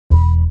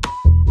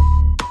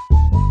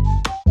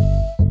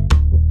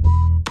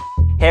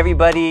Hey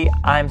everybody,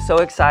 I'm so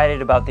excited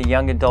about the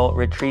young adult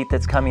retreat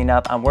that's coming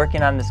up. I'm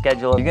working on the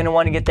schedule. You're gonna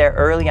wanna get there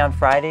early on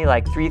Friday,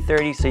 like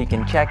 3:30, so you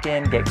can check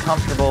in, get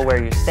comfortable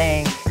where you're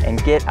staying,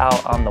 and get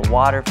out on the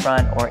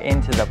waterfront or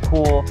into the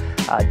pool.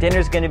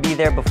 Dinner's gonna be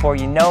there before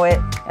you know it,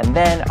 and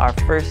then our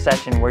first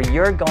session where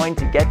you're going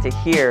to get to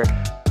hear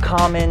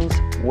Commons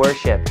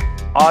worship.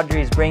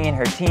 Audrey's bringing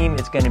her team.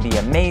 It's going to be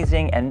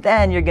amazing. And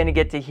then you're going to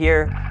get to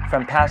hear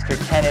from Pastor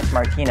Kenneth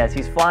Martinez.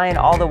 He's flying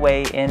all the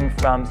way in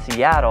from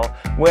Seattle,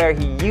 where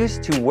he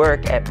used to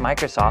work at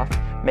Microsoft,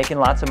 making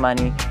lots of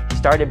money. He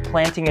started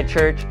planting a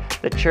church.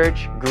 The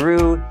church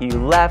grew. He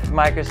left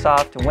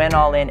Microsoft, went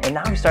all in, and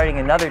now he's starting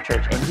another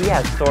church. And he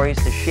has stories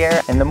to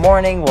share. In the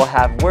morning, we'll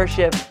have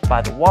worship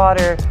by the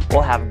water.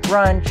 We'll have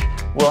brunch.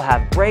 We'll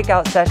have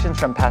breakout sessions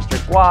from Pastor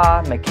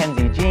Gua,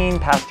 Mackenzie Jean,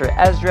 Pastor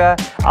Ezra.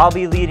 I'll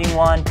be leading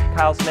one,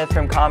 Kyle Smith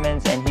from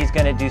Commons, and he's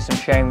gonna do some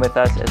sharing with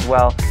us as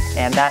well.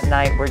 And that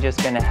night, we're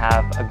just gonna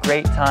have a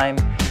great time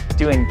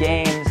doing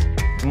games,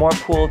 more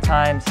pool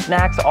time,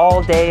 snacks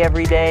all day,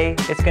 every day.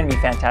 It's gonna be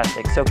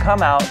fantastic. So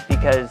come out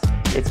because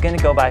it's gonna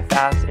go by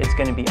fast, it's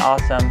gonna be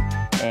awesome,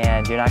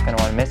 and you're not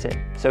gonna wanna miss it.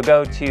 So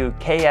go to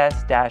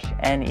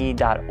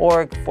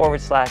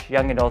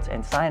ks-ne.org/young adults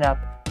and sign up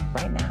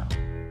right now.